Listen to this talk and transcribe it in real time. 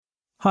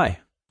Hi,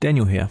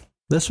 Daniel here.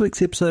 This week's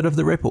episode of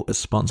The REPL is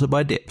sponsored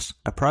by Depps,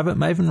 a private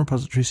Maven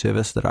repository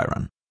service that I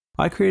run.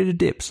 I created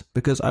Depps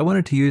because I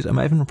wanted to use a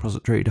Maven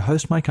repository to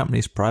host my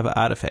company's private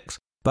artifacts,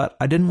 but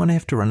I didn't want to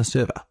have to run a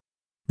server.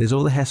 There's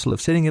all the hassle of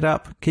setting it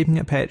up, keeping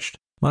it patched,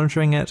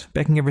 monitoring it,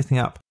 backing everything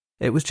up.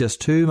 It was just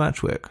too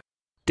much work.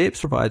 Depps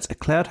provides a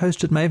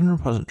cloud-hosted Maven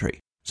repository,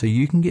 so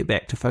you can get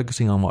back to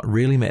focusing on what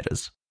really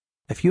matters.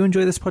 If you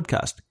enjoy this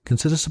podcast,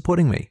 consider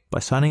supporting me by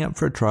signing up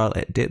for a trial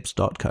at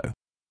depps.co.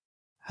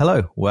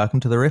 Hello, welcome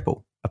to The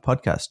REPL, a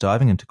podcast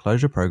diving into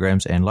Clojure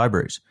programs and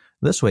libraries.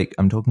 This week,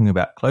 I'm talking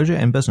about Clojure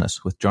and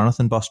business with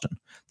Jonathan Boston,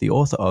 the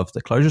author of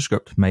the Clojure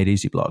Script Made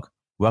Easy blog.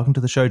 Welcome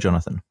to the show,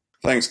 Jonathan.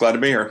 Thanks, glad to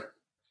be here.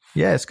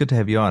 Yeah, it's good to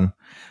have you on.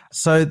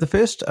 So the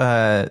first thing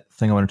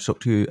I wanted to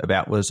talk to you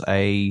about was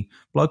a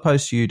blog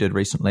post you did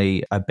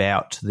recently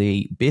about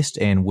the best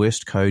and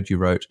worst code you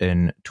wrote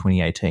in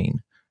 2018.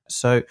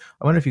 So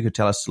I wonder if you could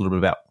tell us a little bit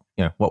about,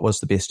 what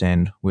was the best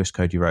and worst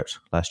code you wrote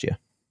last year?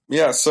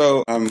 Yeah,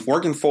 so I'm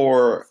working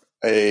for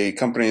a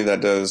company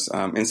that does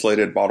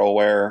insulated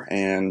bottleware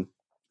and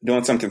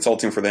doing some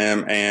consulting for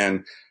them.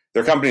 And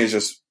their company is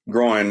just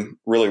growing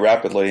really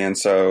rapidly. And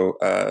so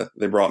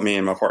they brought me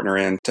and my partner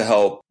in to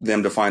help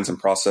them define some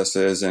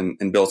processes and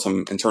build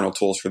some internal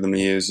tools for them to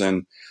use.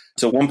 And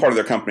so one part of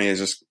their company is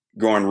just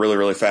growing really,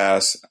 really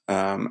fast.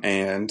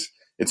 And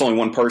it's only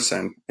one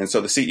person. And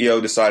so the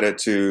CEO decided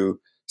to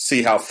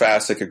see how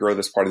fast they could grow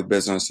this part of the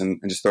business and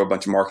just throw a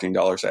bunch of marketing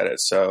dollars at it.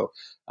 So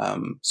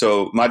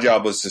my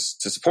job was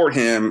to support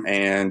him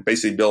and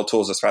basically build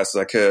tools as fast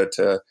as I could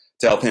to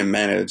help him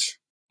manage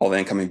all the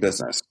incoming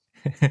business.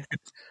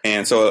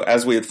 And so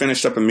as we had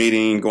finished up a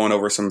meeting, going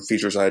over some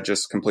features I had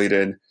just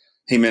completed,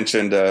 he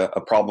mentioned a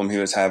problem he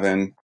was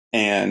having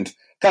and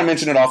kind of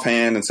mentioned it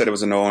offhand and said it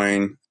was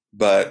annoying,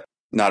 but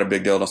not a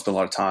big deal. Don't spend a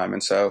lot of time.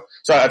 And so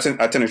I tend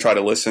to try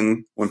to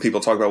listen when people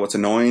talk about what's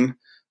annoying,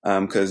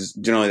 because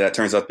generally that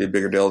turns out to be a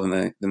bigger deal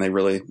than they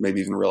really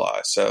maybe even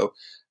realize. So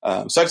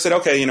I said,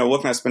 okay,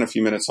 what can I spend a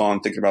few minutes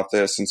on thinking about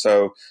this? And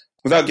so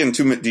without getting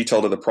too much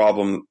detail to the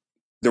problem,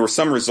 there were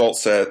some result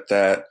set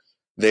that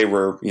they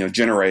were,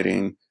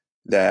 generating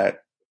that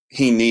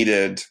he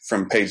needed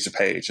from page to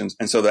page.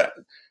 And so that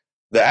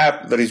the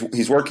app that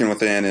he's working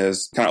within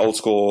is kind of old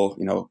school,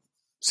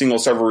 single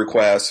server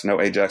requests,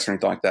 no Ajax or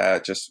anything like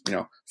that, just,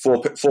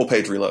 full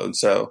page reload.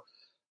 So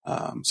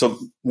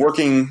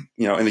working,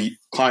 in the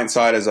client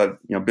side, as I've,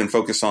 been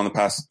focused on the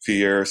past few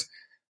years,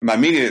 my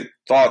immediate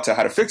thought to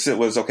how to fix it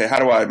was, okay, how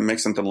do I make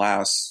something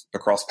last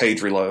across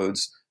page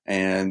reloads?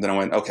 And then I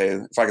went, okay,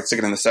 if I could stick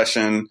it in the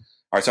session. All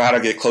right, so how do I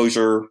get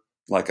Clojure,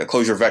 like a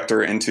Clojure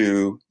vector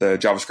into the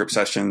JavaScript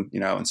session,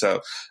 and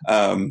so,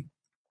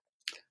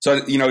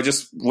 it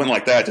just went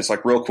like that, just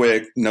like real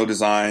quick, no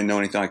design, no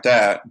anything like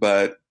that.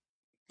 But,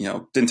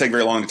 didn't take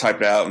very long to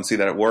type it out and see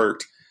that it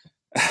worked.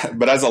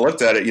 But as I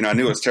looked at it, I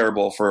knew it was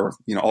terrible for,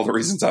 all the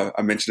reasons I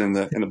mentioned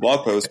in the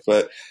blog post.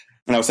 But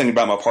when I was thinking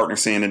about my partner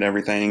seeing it and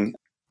everything,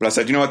 but I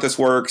said, you know what, this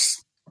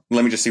works.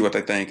 Let me just see what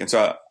they think. And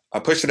so I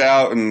pushed it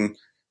out and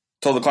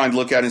told the client to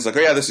look at it. He's like, oh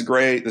yeah, this is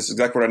great. This is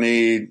exactly what I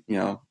need,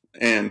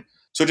 And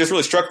so it just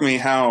really struck me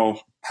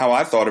how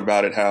I thought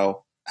about it,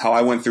 how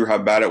I went through how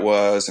bad it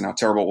was and how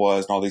terrible it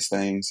was and all these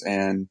things.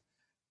 And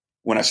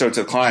when I showed it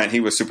to the client, he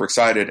was super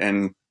excited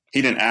and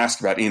he didn't ask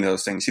about any of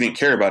those things. He didn't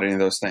care about any of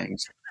those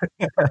things.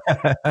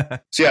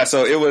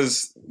 So it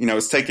was,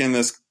 it's taking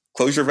this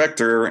Clojure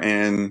vector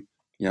and,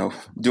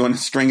 doing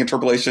string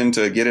interpolation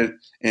to get it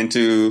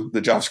into the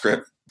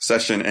JavaScript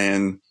session.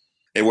 And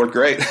it worked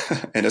great.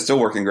 And it's still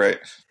working great.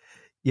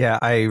 Yeah,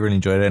 I really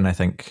enjoyed it. And I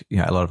think,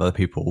 a lot of other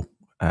people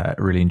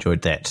really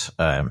enjoyed that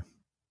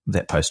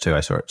post too.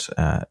 I saw it,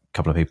 a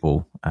couple of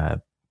people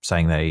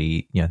saying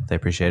they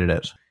appreciated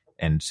it.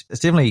 And it's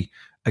definitely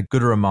a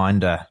good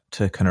reminder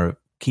to kind of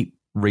keep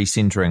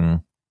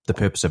recentering the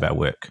purpose of our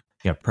work.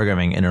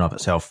 Programming in and of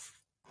itself,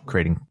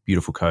 creating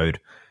beautiful code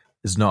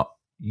is not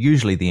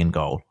usually the end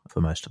goal for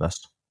most of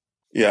us.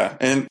 Yeah.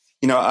 And,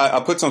 I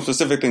put some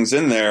specific things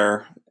in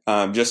there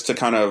just to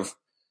kind of,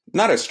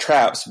 not as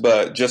traps,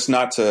 but just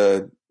not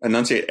to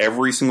enunciate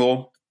every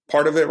single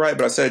part of it, right?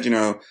 But I said,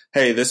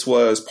 hey, this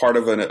was part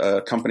of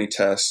a company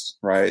test,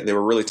 right? They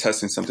were really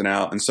testing something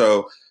out. And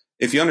so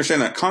if you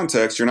understand that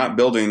context, you're not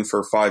building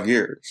for 5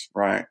 years,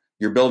 right?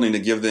 You're building to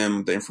give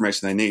them the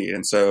information they need.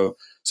 And so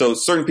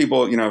certain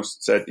people,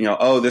 said,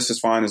 oh, this is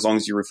fine as long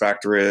as you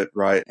refactor it,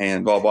 right?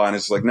 And blah, blah. And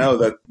it's like, no,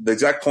 that the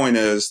exact point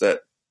is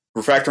that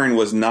refactoring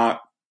was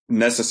not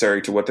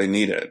necessary to what they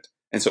needed.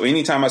 And so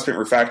anytime I spent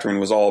refactoring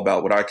was all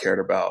about what I cared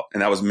about.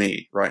 And that was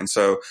me, right? And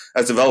so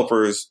as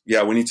developers,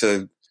 we need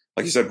to,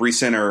 like you said,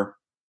 recenter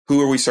who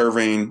are we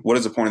serving? What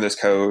is the point of this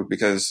code?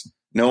 Because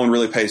no one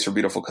really pays for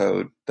beautiful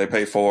code. They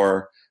pay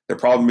for their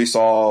problem to be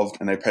solved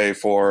and they pay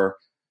for,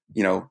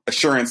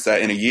 assurance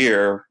that in a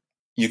year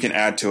you can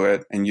add to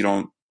it and you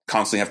don't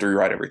constantly have to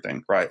rewrite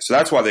everything, right? So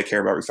that's why they care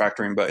about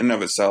refactoring. But in and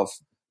of itself,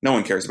 no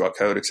one cares about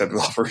code except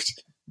developers.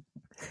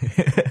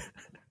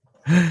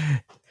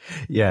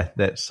 Yeah,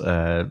 that's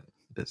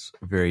it's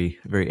very,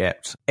 very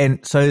apt.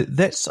 And so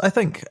that's, I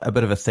think, a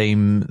bit of a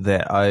theme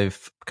that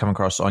I've come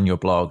across on your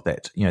blog,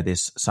 that,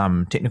 there's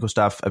some technical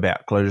stuff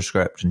about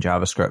ClojureScript and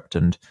JavaScript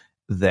and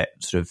that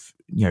sort of,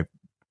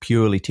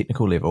 purely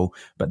technical level,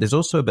 but there's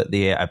also a bit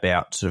there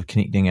about sort of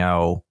connecting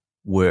our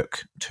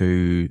work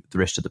to the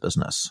rest of the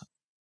business.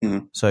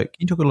 Mm-hmm. So can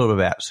you talk a little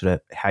bit about sort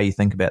of how you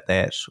think about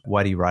that?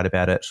 Why do you write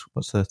about it?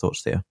 What's the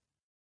thoughts there?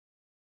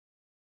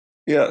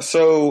 Yeah.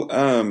 So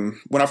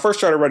when I first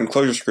started writing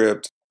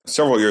ClojureScript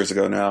several years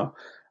ago now,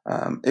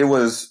 it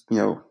was,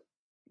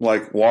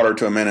 like water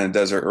to a man in a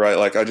desert, right?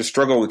 Like I just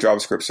struggled with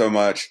JavaScript so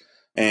much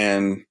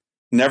and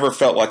never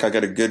felt like I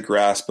got a good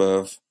grasp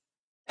of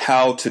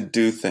how to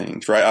do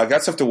things, right? I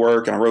got stuff to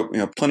work and I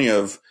wrote, plenty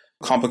of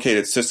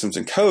complicated systems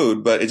and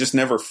code, but it just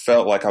never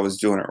felt like I was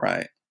doing it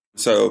right.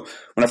 So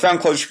when I found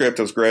ClojureScript, it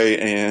was great,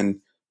 and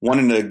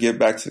wanting to give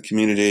back to the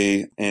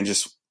community and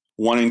just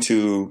wanting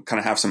to kind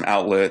of have some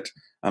outlet,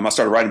 I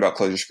started writing about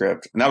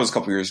ClojureScript, and that was a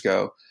couple years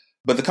ago.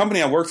 But the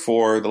company I worked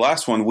for, the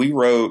last one, we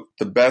wrote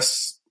the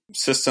best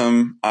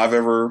system I've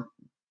ever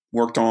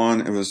worked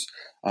on. It was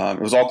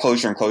all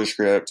Clojure and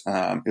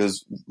ClojureScript. It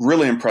was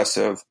really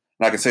impressive.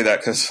 And I can say that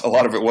because a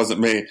lot of it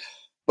wasn't me,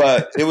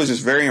 but it was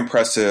just very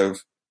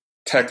impressive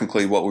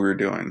technically what we were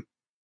doing.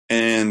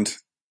 And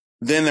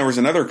then there was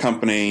another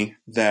company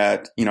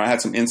that, I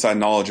had some inside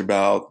knowledge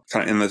about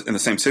kind of in the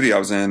same city I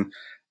was in,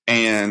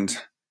 and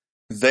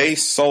they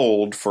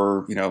sold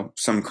for,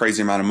 some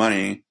crazy amount of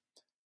money,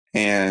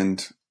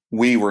 and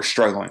we were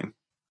struggling.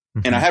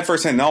 Mm-hmm. And I had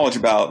firsthand knowledge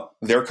about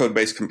their code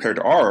base compared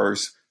to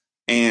ours.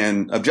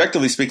 And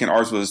objectively speaking,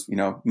 ours was,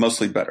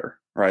 mostly better,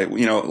 right?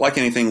 Like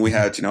anything, we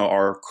had,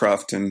 our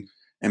cruft and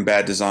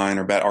bad design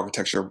or bad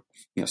architecture,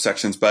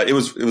 sections, but it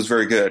was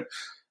very good.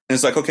 And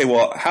it's like, okay,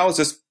 well, how is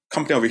this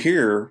company over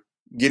here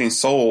getting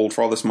sold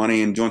for all this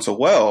money and doing so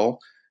well,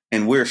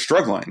 and we're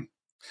struggling?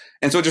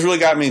 And so it just really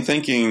got me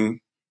thinking,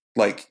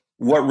 like,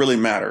 what really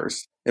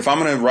matters? If I'm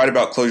going to write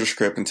about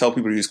ClojureScript and tell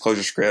people to use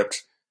ClojureScript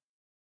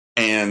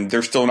and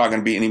they're still not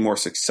going to be any more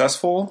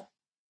successful,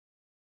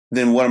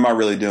 then what am I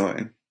really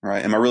doing,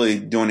 right? Am I really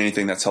doing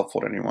anything that's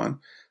helpful to anyone?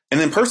 And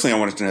then personally, I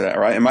wanted to know that,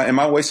 right? Am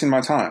I wasting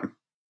my time,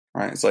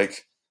 right? It's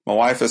like my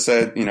wife has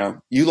said,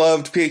 you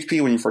loved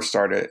PHP when you first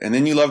started, and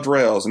then you loved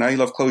Rails, and now you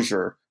love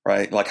Clojure,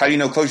 right? Like, how do you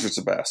know Clojure's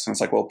the best? And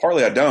it's like, well,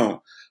 partly I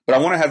don't, but I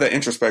want to have that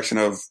introspection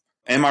of,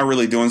 am I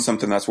really doing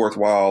something that's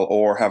worthwhile,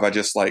 or have I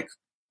just like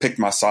picked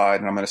my side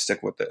and I'm going to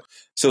stick with it?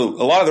 So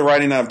a lot of the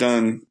writing I've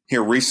done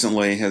here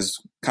recently has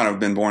kind of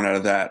been born out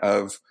of that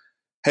of,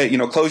 hey,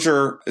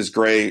 Clojure is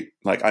great.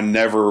 Like, I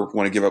never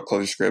want to give up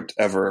ClojureScript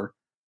ever.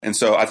 And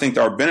so I think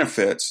there are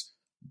benefits,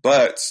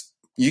 but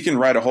you can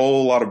write a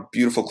whole lot of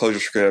beautiful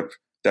ClojureScript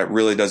that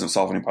really doesn't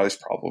solve anybody's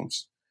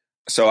problems.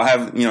 So I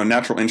have,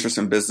 natural interest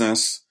in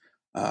business.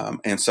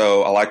 And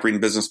so I like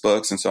reading business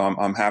books. And so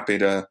I'm happy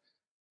to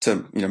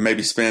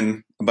maybe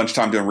spend a bunch of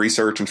time doing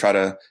research and try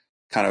to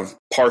kind of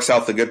parse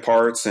out the good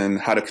parts and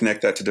how to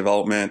connect that to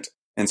development.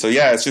 And so,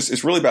 yeah,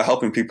 it's really about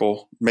helping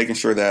people, making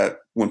sure that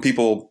when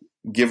people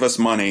give us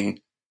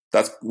money,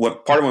 that's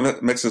part of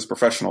what makes us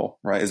professional,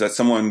 right? Is that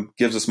someone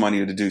gives us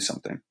money to do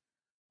something,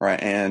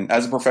 right? And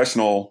as a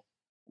professional,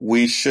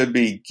 we should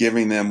be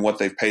giving them what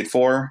they've paid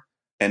for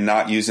and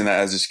not using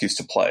that as an excuse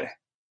to play,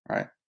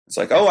 right? It's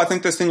like, oh, I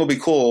think this thing will be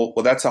cool.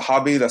 Well, that's a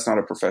hobby. That's not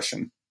a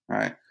profession,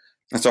 right?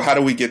 And so how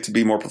do we get to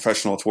be more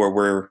professional to where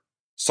we're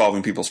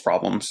solving people's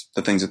problems,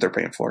 the things that they're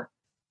paying for?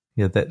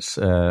 Yeah, that's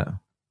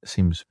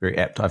seems very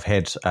apt. I've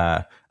had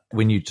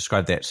when you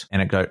describe that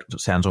anecdote, it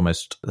sounds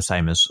almost the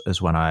same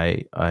as one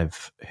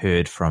I've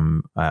heard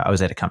from. I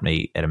was at a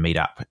company at a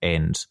meetup,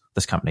 and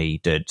this company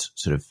did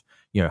sort of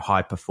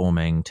high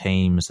performing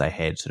teams. They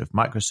had sort of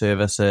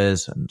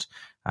microservices and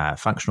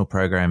functional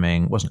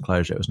programming. It wasn't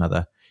Clojure, it was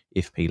another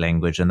FP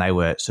language, and they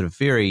were sort of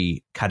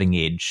very cutting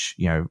edge.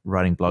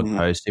 Writing blog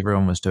posts.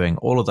 Everyone was doing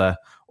all of the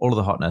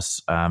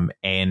hotness,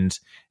 and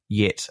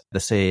yet the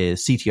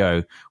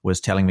CTO was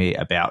telling me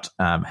about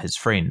his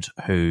friend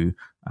who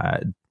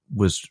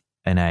was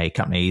in a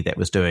company that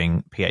was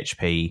doing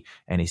PHP,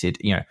 and he said,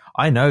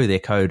 I know their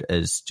code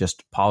is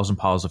just piles and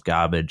piles of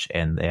garbage,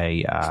 and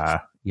they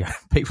are,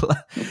 people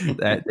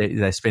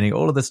they're spending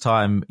all of this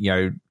time,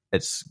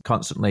 it's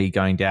constantly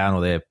going down,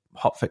 or they're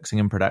hot fixing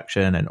in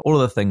production, and all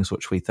of the things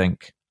which we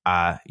think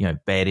are,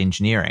 bad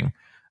engineering.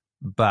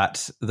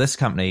 But this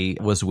company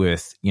was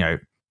worth,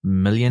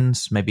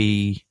 millions,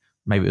 maybe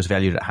it was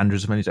valued at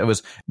hundreds of millions. It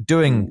was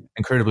doing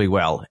incredibly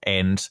well,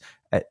 and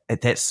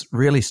that's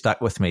really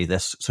stuck with me.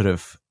 This sort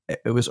of,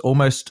 it was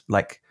almost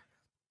like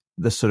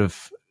this sort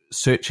of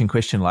searching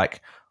question,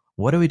 like,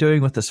 what are we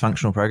doing with this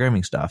functional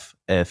programming stuff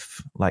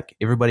if like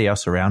everybody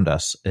else around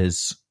us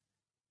is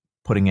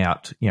putting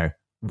out,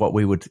 what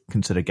we would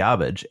consider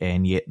garbage,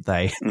 and yet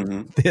they're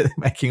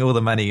making all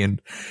the money,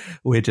 and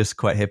we're just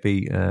quite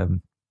happy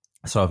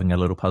solving our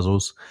little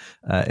puzzles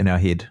in our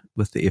head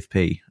with the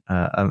FP.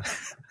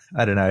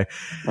 I don't know.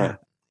 Right.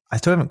 I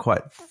still haven't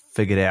quite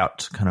figured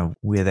out kind of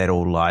where that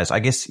all lies. I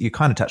guess you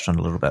kind of touched on it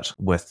a little bit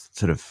with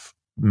sort of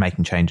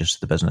making changes to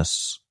the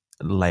business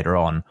later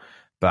on,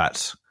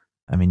 but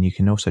I mean, you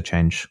can also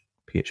change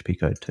PHP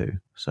code too.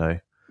 So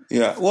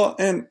yeah, well,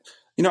 and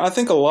I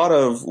think a lot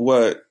of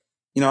what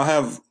I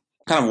have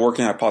kind of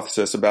working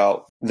hypothesis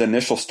about the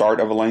initial start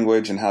of a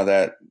language and how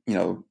that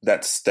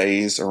that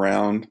stays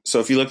around. So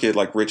if you look at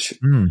like Rich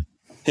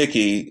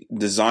Hickey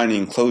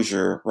designing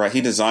Clojure, right?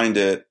 He designed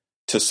it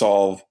to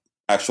solve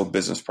actual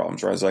business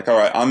problems, right? It's like, all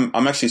right,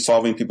 I'm actually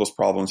solving people's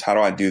problems. How do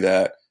I do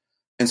that?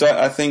 And so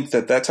I think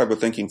that type of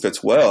thinking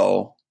fits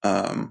well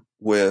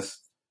with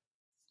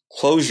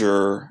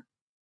Clojure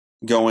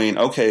going,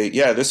 okay,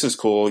 yeah, this is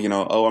cool.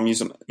 I'm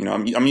using,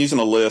 I'm using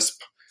a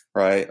Lisp,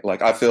 right?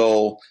 Like I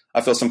feel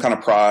some kind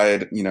of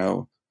pride,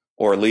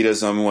 or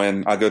elitism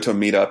when I go to a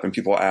meetup and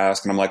people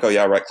ask and I'm like, oh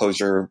yeah, I write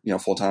Clojure,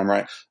 full time,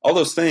 right? All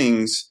those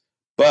things,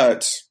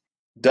 but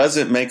does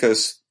it make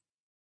us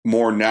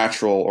more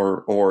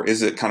natural or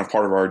is it kind of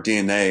part of our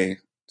DNA,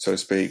 so to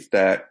speak,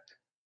 that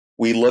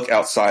we look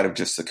outside of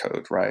just the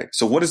code, right?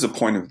 So what is the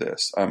point of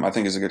this? I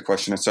think is a good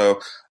question. And so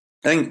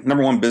I think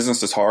number one,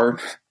 business is hard,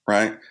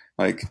 right?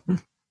 Like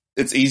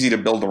it's easy to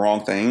build the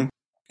wrong thing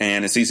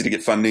and it's easy to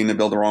get funding to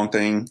build the wrong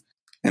thing.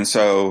 And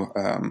so,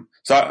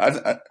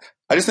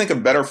 I just think a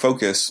better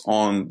focus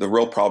on the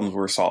real problems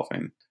we're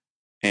solving.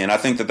 And I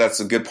think that that's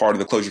a good part of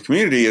the Clojure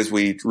community is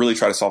we really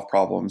try to solve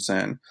problems.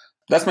 And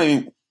that's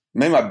maybe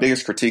my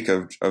biggest critique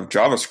of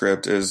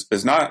JavaScript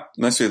is not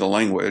necessarily the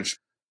language.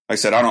 Like I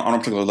said, I don't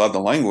particularly love the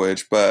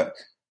language, but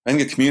I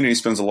think the community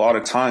spends a lot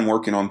of time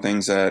working on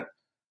things that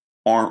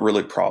aren't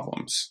really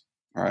problems.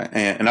 Right.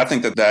 And I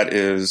think that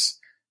is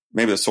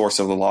maybe the source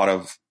of a lot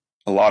of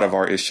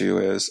our issue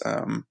is,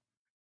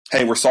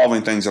 hey, we're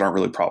solving things that aren't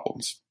really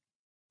problems.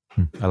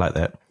 I like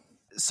that.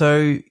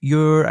 So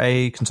you're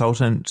a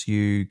consultant.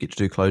 You get to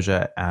do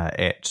Clojure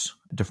at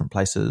different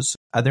places.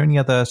 Are there any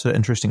other sort of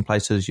interesting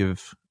places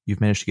you've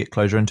managed to get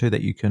Clojure into that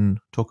you can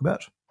talk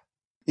about?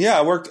 Yeah,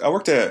 I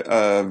worked at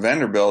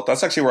Vanderbilt.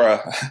 That's actually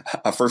where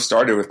I first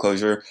started with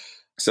Clojure.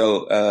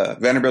 So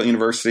Vanderbilt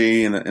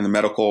University in the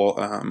medical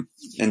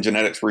and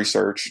genetics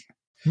research,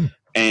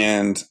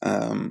 and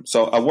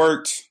so I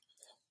worked.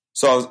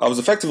 So I was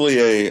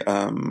effectively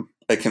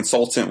a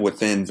consultant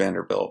within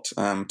Vanderbilt.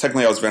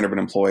 Technically, I was a Vanderbilt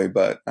employee,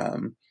 but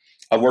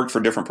I worked for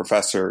different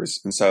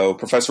professors. And so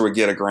professor would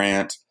get a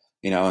grant,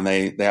 and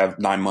they have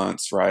 9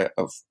 months, right,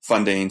 of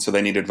funding. So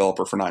they need a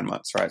developer for 9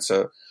 months, right?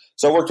 So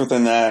I worked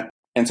within that.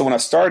 And so when I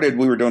started,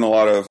 we were doing a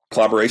lot of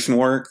collaboration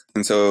work.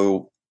 And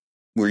so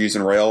we were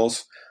using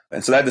Rails.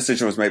 And so that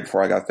decision was made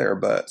before I got there.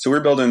 But so we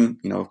were building,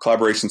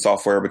 collaboration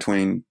software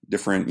between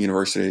different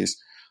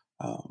universities.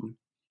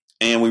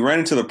 And we ran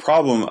into the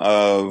problem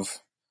of,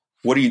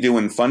 what do you do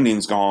when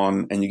funding's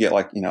gone and you get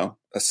like,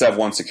 a Sev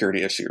 1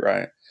 security issue,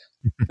 right?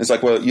 It's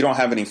like, well, you don't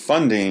have any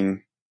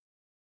funding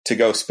to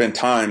go spend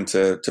time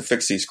to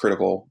fix these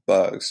critical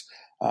bugs.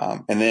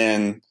 And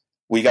then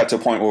we got to a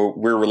point where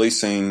we're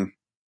releasing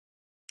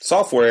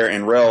software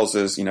and Rails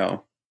is,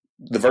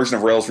 the version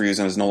of Rails we're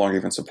using is no longer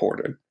even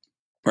supported,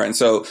 right? And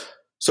so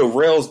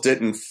Rails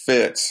didn't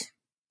fit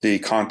the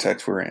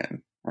context we're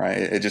in, right?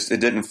 It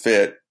didn't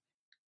fit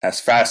as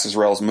fast as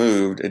Rails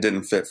moved. It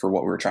didn't fit for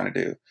what we were trying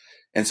to do.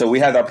 And so we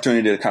had the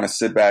opportunity to kind of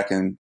sit back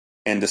and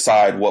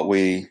decide what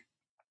we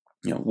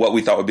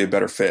thought would be a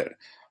better fit.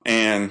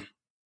 And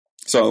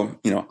so,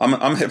 I'm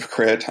a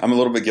hypocrite. I'm a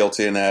little bit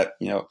guilty in that,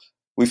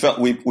 we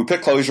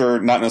picked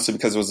Clojure not necessarily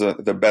because it was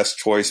the best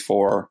choice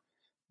for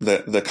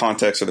the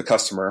context of the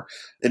customer.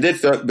 It did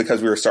fit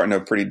because we were starting a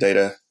pretty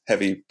data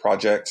heavy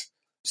project.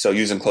 So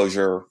using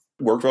Clojure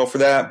worked well for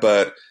that.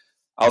 But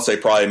I'll say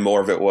probably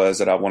more of it was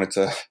that I wanted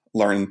to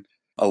learn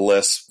a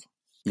Lisp,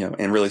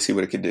 and really see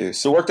what it could do.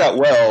 So it worked out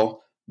well.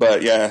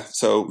 But yeah,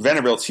 so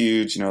Vanderbilt's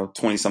huge,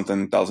 20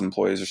 something thousand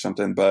employees or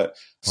something. But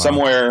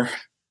somewhere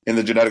in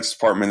the genetics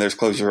department, there's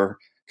Clojure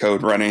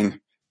code running,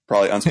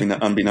 probably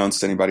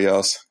unbeknownst to anybody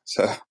else.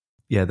 So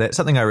yeah, that's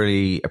something I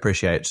really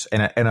appreciate.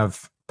 And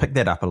I've picked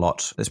that up a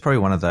lot. It's probably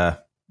one of the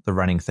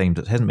running themes.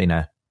 It hasn't been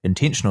an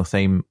intentional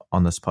theme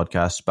on this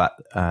podcast,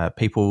 but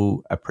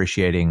people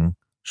appreciating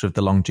sort of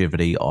the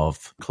longevity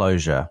of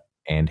Clojure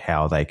and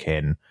how they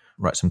can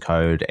write some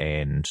code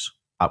and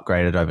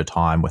upgrade it over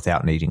time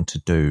without needing to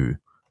do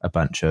a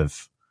bunch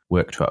of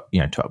work to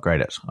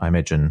upgrade it. I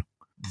imagine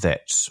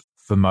that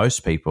for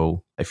most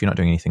people, if you're not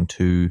doing anything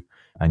too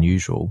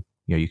unusual,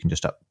 you can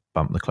just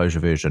bump the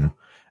Clojure version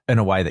in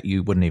a way that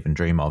you wouldn't even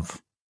dream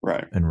of,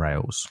 right, in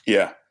Rails.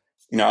 Yeah.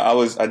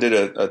 I did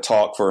a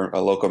talk for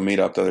a local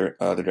meetup the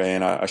other day,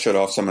 and I showed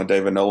off some of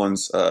David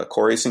Nolan's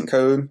core async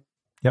code.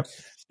 Yep.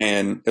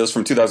 And it was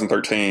from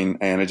 2013,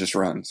 and it just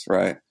runs,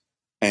 right?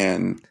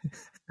 And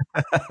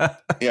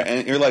yeah,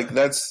 and you're like,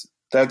 that's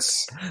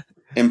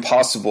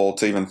impossible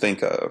to even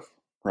think of,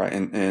 right?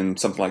 In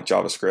something like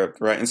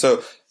JavaScript, right? And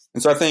so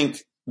I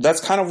think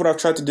that's kind of what I've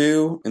tried to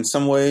do in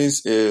some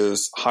ways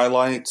is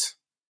highlight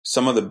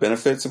some of the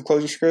benefits of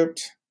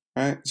ClojureScript,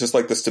 right? Just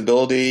like the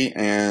stability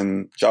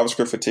and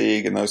JavaScript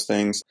fatigue and those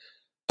things.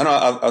 And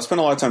I spent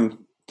a lot of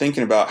time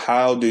thinking about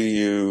how do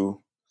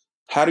you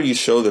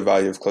show the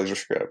value of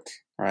ClojureScript,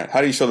 right?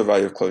 How do you show the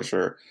value of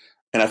Clojure?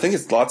 And I think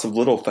it's lots of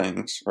little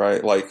things,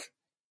 right? Like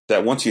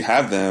that once you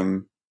have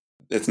them,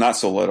 it's not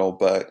so little,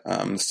 but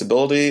the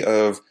stability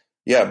of,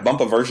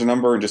 bump a version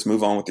number and just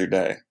move on with your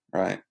day,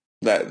 right?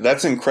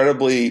 That's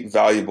incredibly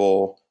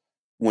valuable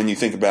when you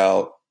think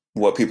about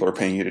what people are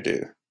paying you to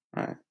do,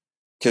 right?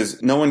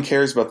 Because no one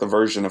cares about the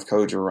version of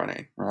code you're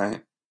running,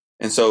 right?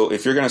 And so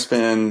if you're going to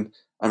spend,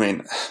 I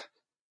don't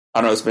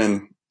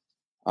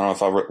know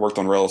if I worked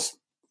on Rails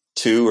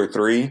 2 or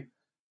 3,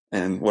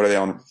 and what are they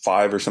on,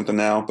 5 or something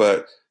now?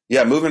 But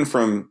yeah, moving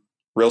from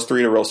Rails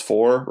 3 to Rails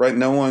 4, right?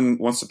 No one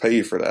wants to pay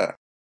you for that.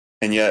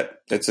 And yet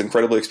it's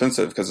incredibly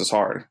expensive because it's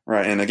hard,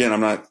 right? And again,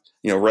 I'm not,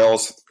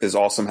 Rails is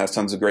awesome, has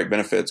tons of great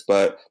benefits,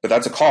 but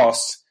that's a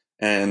cost.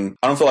 And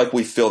I don't feel like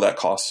we feel that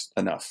cost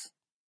enough,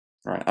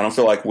 right? I don't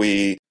feel like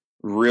we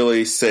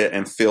really sit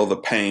and feel the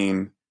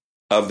pain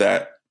of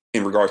that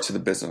in regards to the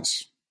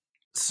business.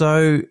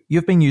 So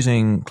you've been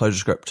using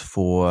ClojureScript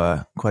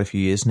for quite a few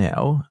years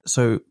now.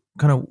 So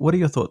kind of what are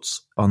your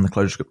thoughts on the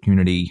ClojureScript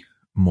community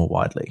more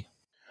widely?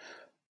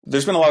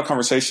 There's been a lot of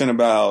conversation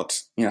about,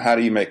 how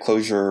do you make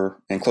Clojure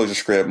and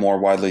ClojureScript more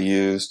widely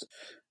used?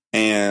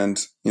 And,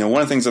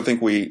 one of the things I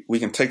think we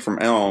can take from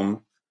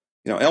Elm,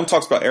 Elm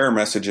talks about error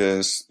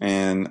messages,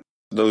 and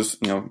those,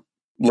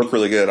 look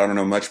really good. I don't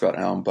know much about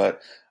Elm,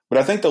 but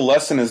I think the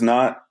lesson is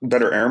not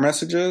better error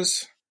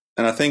messages.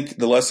 And I think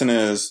the lesson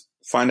is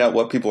find out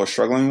what people are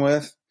struggling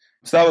with.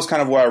 So that was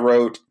kind of why I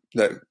wrote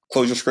that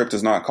ClojureScript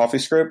is not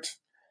CoffeeScript,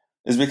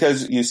 is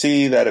because you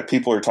see that if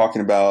people are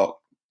talking about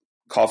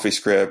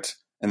CoffeeScript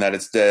and that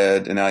it's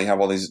dead, and now you have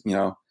all these,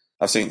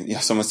 I've seen,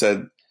 someone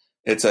said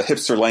it's a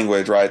hipster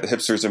language, right? The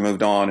hipsters have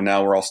moved on and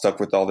now we're all stuck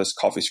with all this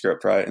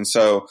CoffeeScript, right? And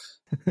so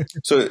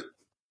the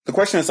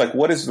question is like,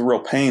 what is the real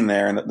pain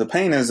there? And the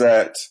pain is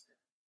that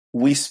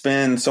we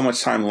spend so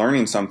much time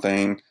learning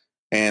something,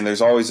 and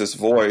there's always this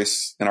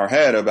voice in our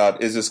head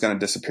about, is this going to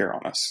disappear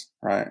on us,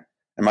 right?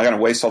 Am I going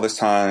to waste all this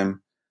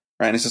time,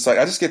 right? And it's just like,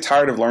 I just get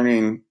tired of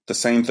learning the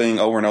same thing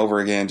over and over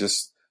again.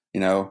 Just,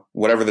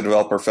 whatever the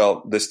developer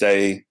felt this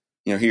day,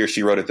 he or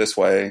she wrote it this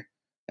way,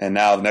 and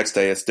now the next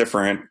day it's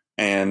different,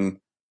 and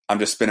I'm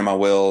just spinning my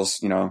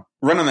wheels,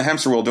 running the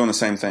hamster wheel, doing the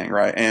same thing,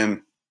 right?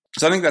 And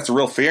so I think that's a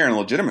real fear, and a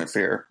legitimate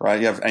fear, right?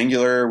 You have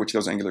Angular, which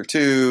goes to Angular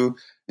 2,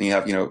 and you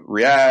have,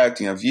 React,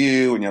 and you have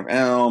Vue, and you have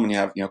Elm, and you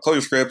have,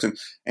 ClojureScript,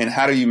 and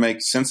how do you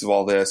make sense of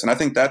all this? And I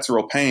think that's a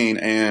real pain,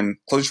 and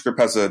ClojureScript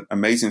has an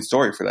amazing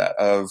story for that,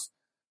 of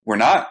we're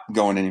not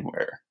going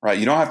anywhere, right?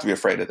 You don't have to be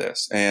afraid of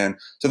this. And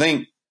so I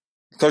think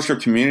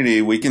ClojureScript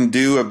community, we can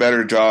do a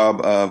better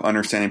job of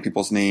understanding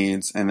people's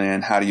needs, and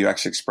then how do you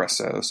actually express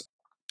those?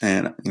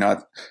 And,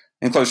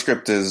 and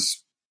ClojureScript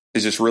is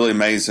just really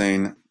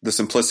amazing. The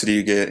simplicity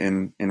you get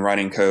in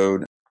writing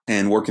code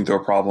and working through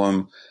a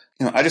problem.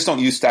 I just don't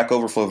use Stack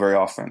Overflow very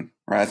often,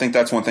 right? I think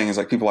that's one thing, is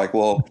like people are like,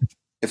 well,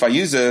 if I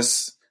use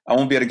this, I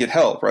won't be able to get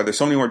help, right? There's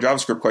so many more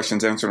JavaScript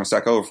questions answered on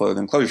Stack Overflow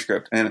than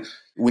ClojureScript. And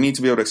we need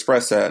to be able to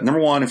express that. Number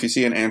one, if you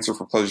see an answer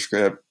for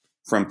ClojureScript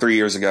from 3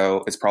 years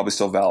ago, it's probably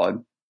still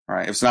valid,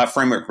 right? If it's not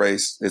framework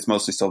based, it's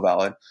mostly still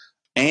valid.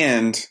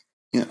 And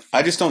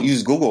I just don't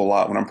use Google a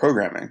lot when I'm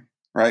programming,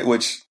 right?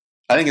 Which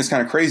I think is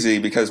kind of crazy,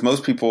 because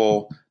most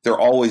people, they're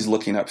always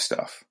looking up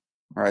stuff,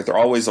 right? They're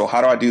always, oh, how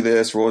do I do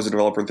this? What was the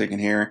developer thinking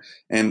here?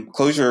 And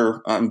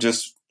Clojure, I'm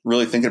just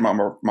really thinking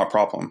about my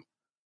problem,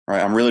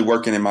 right? I'm really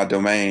working in my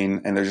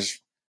domain, and there's,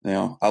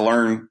 I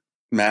learn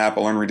map,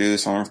 I learn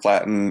reduce, I learn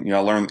flatten, I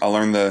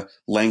learn the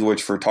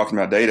language for talking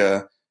about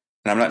data,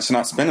 and I'm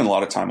not spending a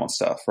lot of time on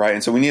stuff, right?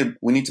 And so we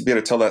need to be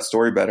able to tell that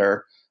story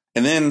better.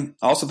 And then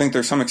I also think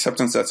there's some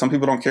acceptance that some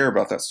people don't care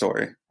about that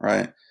story,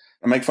 right?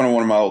 I make fun of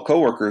one of my old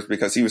coworkers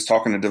because he was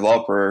talking to a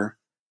developer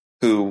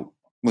who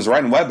was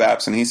writing web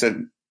apps, and he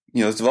said,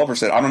 this developer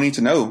said, I don't need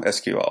to know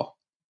SQL,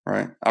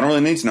 right? I don't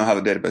really need to know how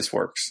the database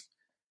works.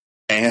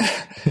 And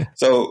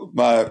so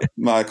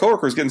my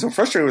coworker was getting so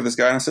frustrated with this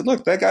guy, and I said,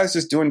 look, that guy's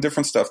just doing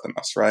different stuff than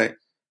us, right?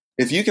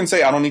 If you can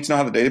say, I don't need to know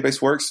how the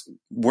database works,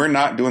 we're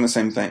not doing the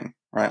same thing,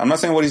 right? I'm not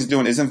saying what he's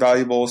doing isn't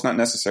valuable, it's not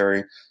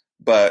necessary,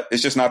 but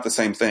it's just not the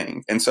same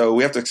thing. And so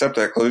we have to accept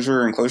that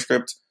Clojure and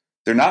ClojureScript,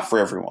 they're not for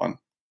everyone.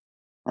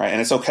 Right.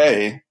 And it's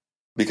okay,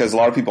 because a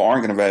lot of people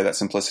aren't going to value that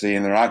simplicity,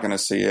 and they're not going to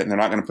see it, and they're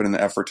not going to put in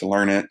the effort to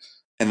learn it.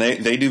 And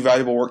they do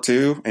valuable work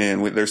too.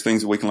 And there's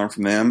things that we can learn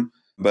from them.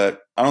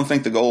 But I don't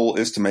think the goal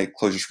is to make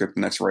ClojureScript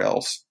the next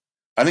Rails.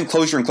 I think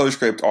Clojure and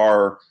ClojureScript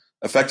are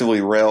effectively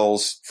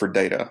Rails for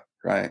data,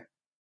 right?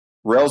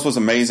 Rails was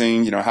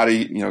amazing. How do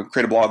you,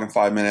 create a blog in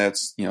 5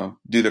 minutes,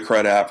 do the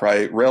CRUD app,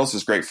 right? Rails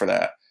is great for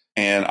that.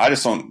 And I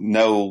just don't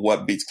know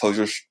what beats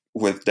Clojure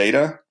with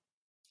data.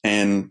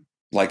 And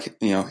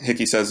like,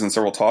 Hickey says in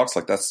several talks,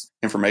 like that's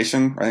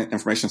information, right?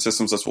 Information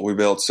systems, that's what we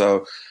build.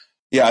 So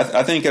yeah,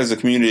 I think as a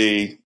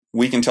community,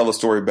 we can tell the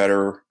story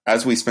better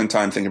as we spend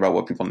time thinking about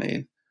what people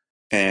need.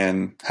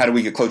 And how do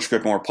we get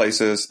ClojureScript more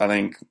places? I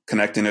think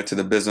connecting it to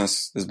the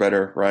business is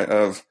better, right?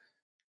 Of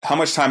how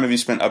much time have you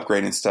spent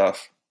upgrading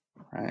stuff,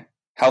 right?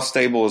 How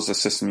stable is the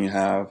system you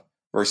have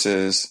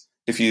versus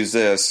if you use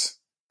this,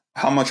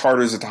 how much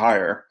harder is it to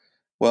hire?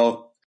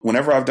 Well,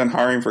 whenever I've done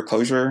hiring for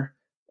Clojure,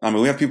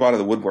 we have people out of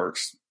the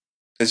woodworks.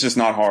 It's just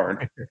not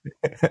hard,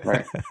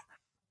 right?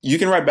 you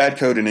can write bad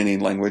code in any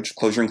language,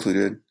 Clojure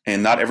included,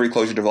 and not every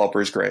Clojure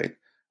developer is great,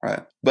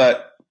 right?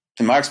 But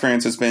in my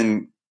experience, it's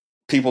been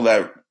people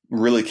that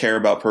really care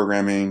about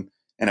programming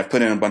and have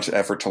put in a bunch of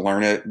effort to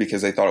learn it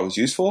because they thought it was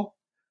useful,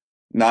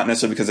 not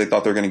necessarily because they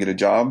thought they were going to get a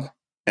job.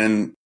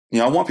 And,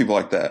 I want people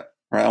like that,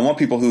 right? I want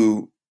people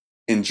who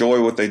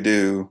enjoy what they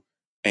do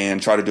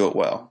and try to do it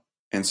well.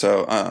 And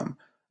so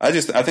I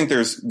think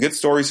there's good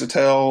stories to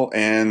tell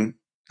and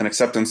an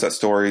acceptance that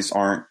stories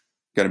aren't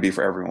going to be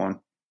for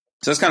everyone.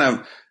 So that's kind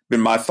of been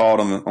my thought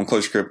on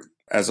ClojureScript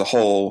as a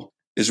whole,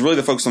 is really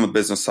the focus on the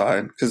business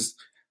side. Because,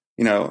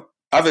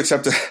 I've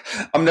accepted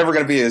I'm never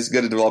going to be as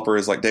good a developer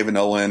as like David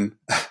Nolan.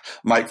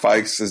 Mike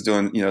Fikes is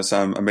doing,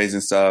 some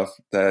amazing stuff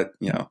that,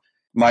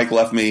 Mike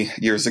left me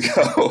years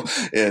ago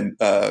in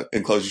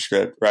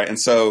ClojureScript, right? And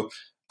so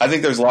I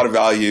think there's a lot of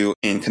value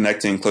in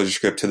connecting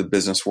ClojureScript to the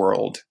business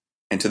world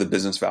and to the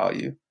business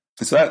value.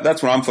 And so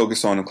that's what I'm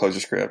focused on in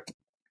ClojureScript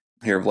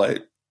here of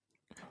late.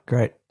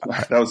 Great.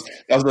 That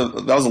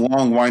was a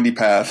long, windy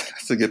path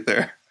to get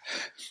there.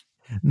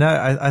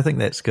 No, I think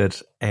that's good.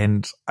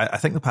 And I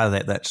think the part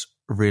of that's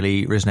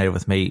really resonated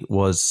with me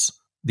was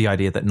the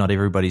idea that not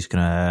everybody's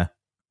going to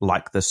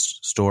like this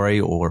story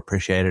or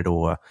appreciate it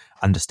or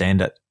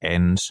understand it.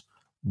 And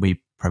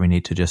we probably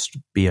need to just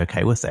be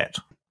okay with that.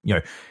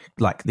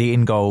 Like the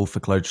end goal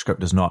for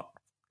ClojureScript is not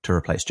to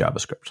replace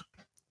JavaScript.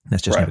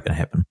 That's just never going to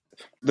happen.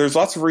 There's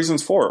lots of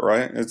reasons for it,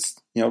 right? It's,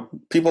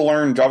 people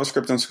learn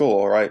JavaScript in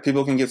school, right?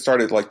 People can get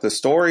started. Like the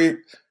story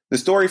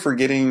for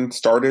getting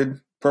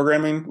started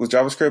programming with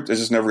JavaScript is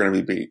just never going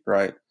to be beat,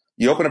 right?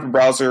 You open up a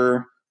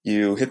browser,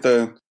 you hit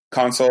the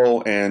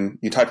console and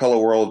you type hello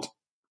world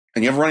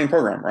and you have a running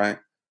program, right?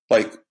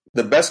 Like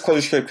the best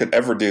ClojureScript could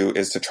ever do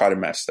is to try to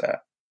match that,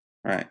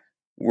 right?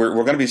 We're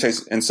going to be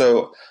chasing. And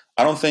so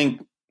I don't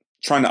think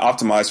trying to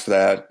optimize for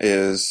that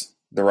is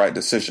the right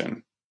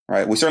decision,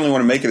 right? We certainly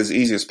want to make it as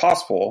easy as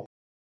possible,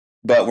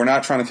 but we're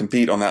not trying to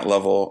compete on that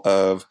level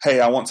of, hey,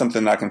 I want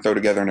something I can throw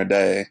together in a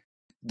day.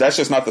 That's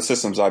just not the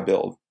systems I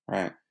build,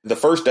 right? The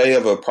first day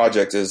of a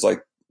project is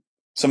like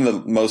some of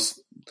the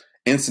most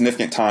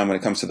insignificant time when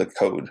it comes to the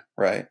code,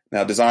 right?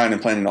 Now, design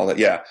and planning and all that,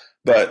 yeah.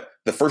 But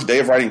the first day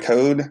of writing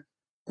code,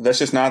 that's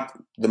just not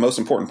the most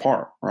important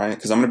part, right?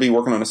 Because I'm going to be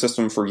working on a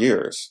system for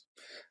years.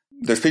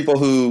 There's people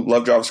who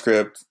love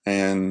JavaScript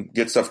and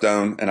get stuff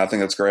done, and I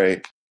think that's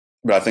great.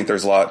 But I think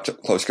there's a lot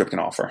ClojureScript can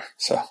offer.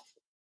 So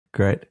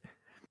great.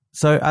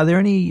 So are there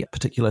any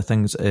particular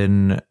things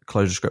in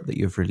ClojureScript that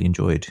you've really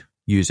enjoyed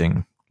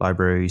using?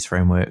 Libraries,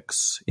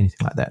 frameworks,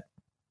 anything like that?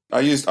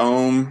 I used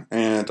Ohm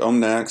and Ohm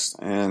Next,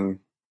 and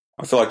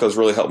I feel like those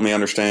really helped me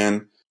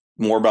understand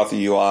more about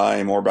the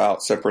UI, more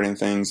about separating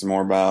things,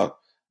 more about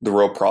the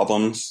real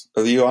problems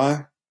of the UI.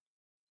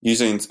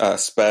 Using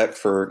Spec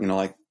for,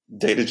 like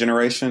data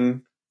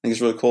generation, I think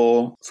is really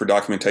cool for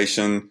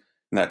documentation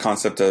and that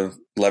concept of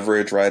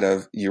leverage, right?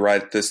 Of you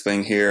write this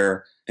thing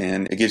here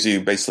and it gives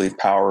you basically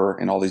power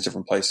in all these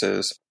different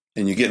places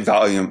and you get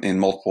value in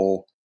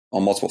multiple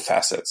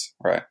facets,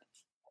 right?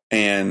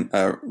 And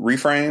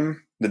Reframe,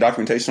 the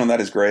documentation on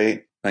that is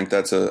great. I think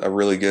that's a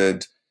really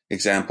good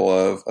example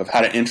of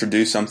how to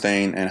introduce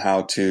something and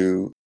how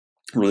to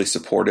really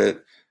support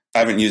it. I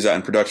haven't used that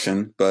in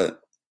production, but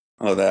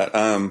I know that.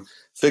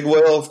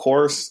 Figwheel, of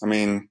course. I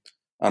mean,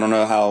 I don't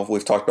know how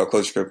we've talked about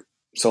ClojureScript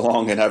so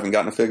long and haven't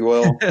gotten a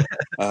Figwheel.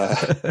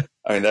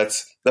 I mean,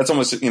 that's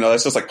almost,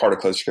 that's just like part of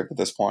ClojureScript at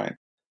this point.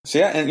 So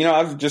yeah, and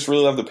I've just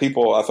really loved the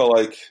people. I felt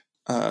like,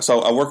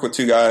 so I work with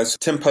two guys.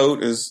 Tim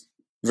Pote is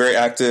very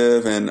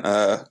active and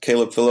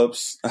Caleb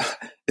Phillips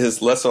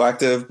is less so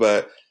active,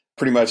 but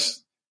pretty much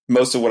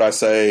most of what I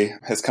say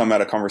has come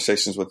out of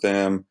conversations with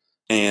them.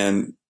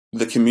 And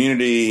the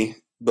community,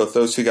 both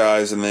those two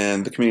guys and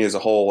then the community as a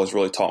whole, has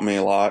really taught me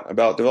a lot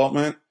about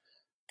development.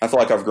 I feel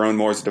like I've grown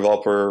more as a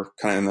developer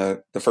kind of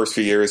in the first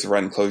few years of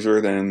writing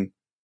Clojure than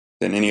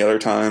any other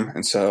time.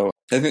 And so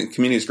I think the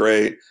community is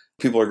great.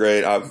 People are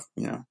great. I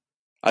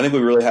think we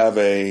really have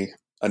a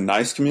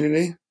nice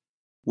community,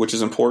 which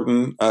is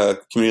important, a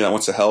community that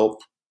wants to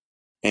help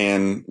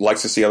and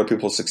likes to see other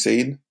people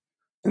succeed.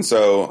 And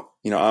so,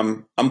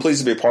 I'm pleased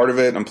to be a part of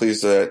it. I'm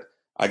pleased that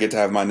I get to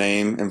have my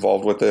name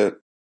involved with it.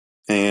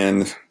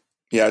 And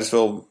yeah, I just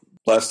feel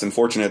blessed and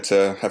fortunate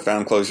to have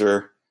found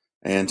Clojure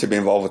and to be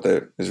involved with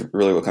it is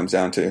really what it comes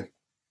down to.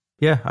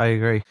 Yeah, I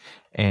agree.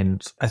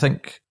 And I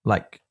think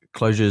like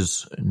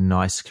Clojure's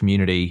nice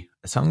community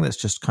is something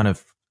that's just kind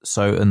of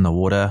so in the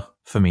water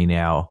for me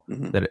now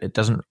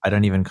that I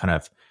don't even kind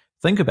of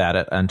think about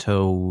it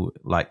until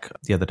like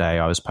the other day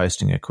I was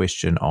posting a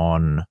question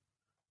on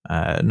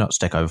not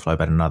Stack Overflow,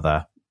 but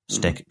another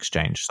Stack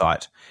Exchange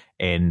site.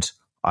 And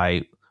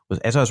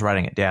as I was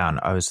writing it down,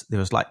 there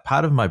was like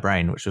part of my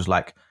brain which was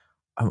like,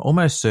 I'm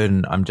almost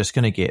certain I'm just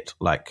going to get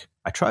like,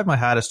 I tried my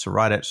hardest to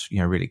write it,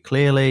 really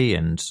clearly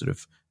and sort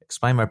of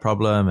explain my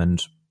problem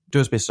and do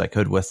as best as I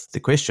could with the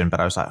question. But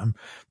I was like, I'm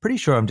pretty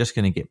sure I'm just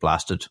going to get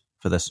blasted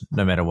for this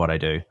no matter what I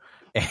do.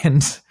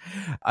 And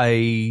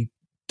I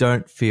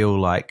don't feel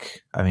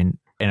like, and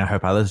I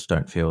hope others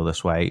don't feel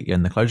this way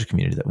in the Clojure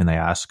community, that when they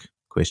ask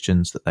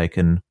questions that they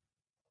can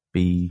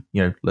be,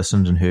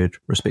 listened and heard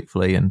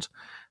respectfully, and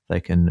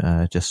they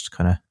can just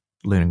kind of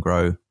learn and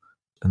grow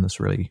in this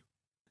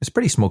it's a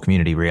pretty small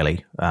community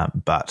really,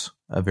 but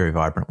a very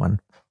vibrant one.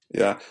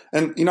 Yeah.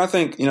 And, I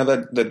think,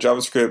 that the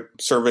JavaScript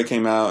survey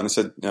came out and it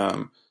said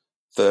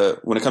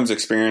when it comes to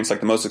experience, like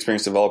the most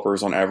experienced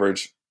developers on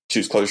average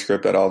choose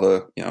ClojureScript at all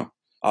the,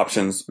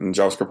 options in the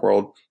JavaScript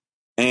world.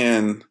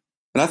 And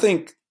I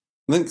think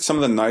some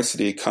of the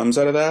nicety comes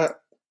out of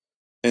that,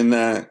 in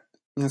that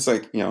it's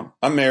like,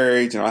 I'm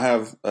married, I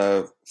have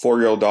a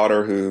 4-year-old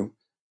daughter who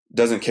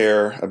doesn't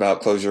care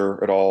about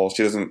Clojure at all.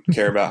 She doesn't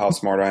care about how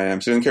smart I am.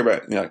 She doesn't care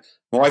about,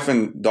 my wife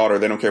and daughter,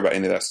 they don't care about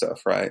any of that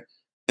stuff, right?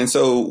 And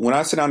so when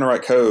I sit down to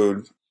write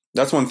code,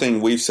 that's one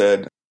thing we've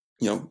said,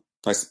 I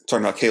was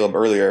talking about Caleb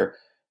earlier.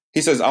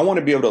 He says, I want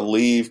to be able to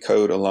leave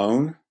code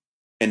alone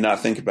and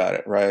not think about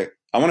it, right?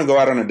 I want to go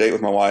out on a date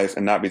with my wife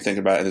and not be thinking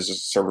about it. There's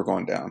just a server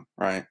going down,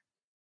 right?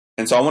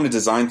 And so I want to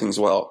design things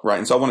well, right?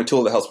 And so I want a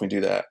tool that helps me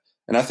do that.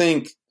 And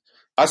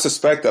I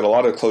suspect that a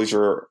lot of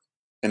Clojure,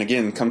 and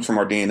again, comes from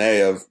our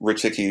DNA of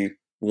Rich Hickey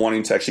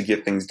wanting to actually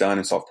get things done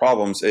and solve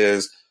problems,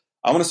 is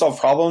I want to solve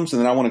problems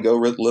and then I want to go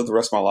live the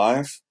rest of my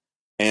life.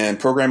 And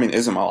programming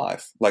isn't my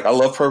life. Like, I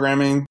love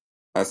programming.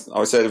 I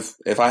always said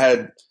if I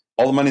had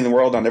all the money in the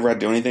world, I never had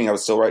to do anything, I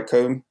would still write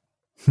code.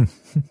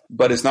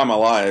 But it's not my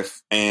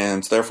life,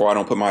 and therefore I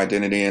don't put my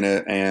identity in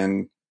it.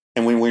 And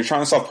when you're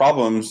trying to solve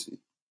problems,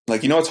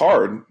 like, it's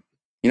hard.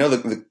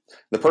 The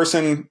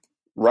person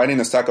writing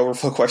a Stack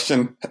Overflow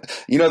question,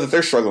 that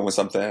they're struggling with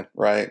something,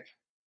 right?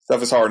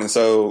 Stuff is hard. And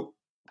so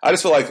I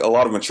just feel like a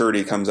lot of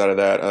maturity comes out of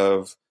that,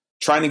 of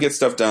trying to get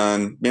stuff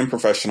done, being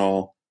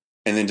professional,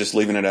 and then just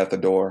leaving it at the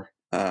door.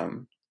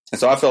 And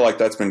so I feel like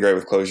that's been great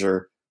with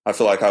Clojure. I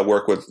feel like I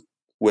work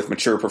with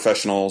mature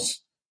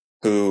professionals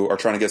who are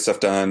trying to get stuff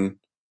done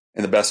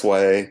in the best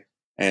way.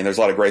 And there's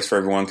a lot of grace for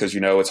everyone because,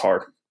 it's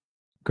hard.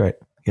 Great.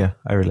 Yeah,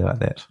 I really like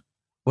that.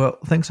 Well,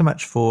 thanks so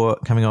much for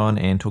coming on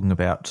and talking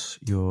about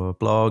your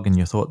blog and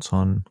your thoughts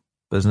on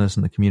business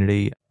and the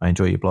community. I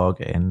enjoy your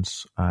blog, and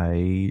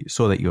I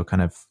saw that you're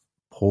kind of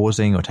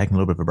pausing or taking a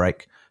little bit of a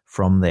break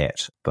from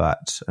that.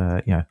 But,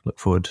 look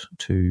forward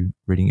to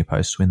reading your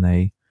posts when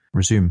they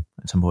resume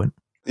at some point.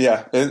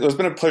 Yeah, it's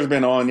been a pleasure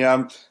being on.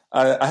 Yeah,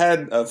 I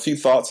had a few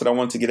thoughts that I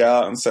wanted to get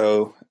out. And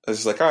so I was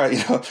just like, all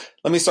right,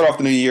 let me start off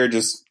the new year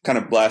just kind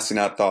of blasting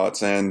out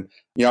thoughts. And,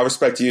 I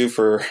respect you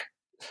for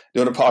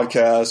doing a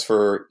podcast,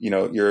 for,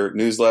 your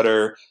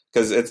newsletter,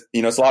 because it's,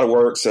 it's a lot of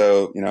work.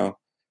 So, I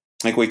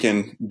think we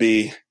can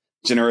be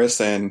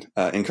generous and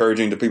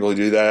encouraging to people who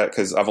do that,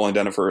 because I've only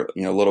done it for,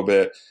 a little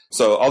bit.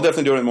 So I'll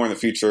definitely do it more in the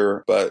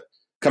future. But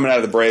coming out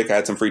of the break, I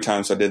had some free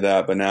time, so I did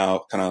that. But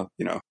now kind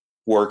of,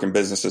 work and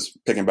business is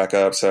picking back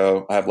up,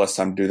 so I have less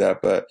time to do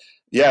that. But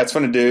yeah, it's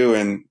fun to do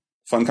and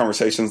fun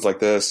conversations like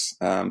this.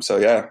 So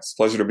yeah, it's a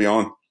pleasure to be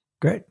on.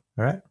 Great.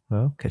 All right.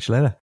 Well, catch you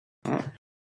later. All right.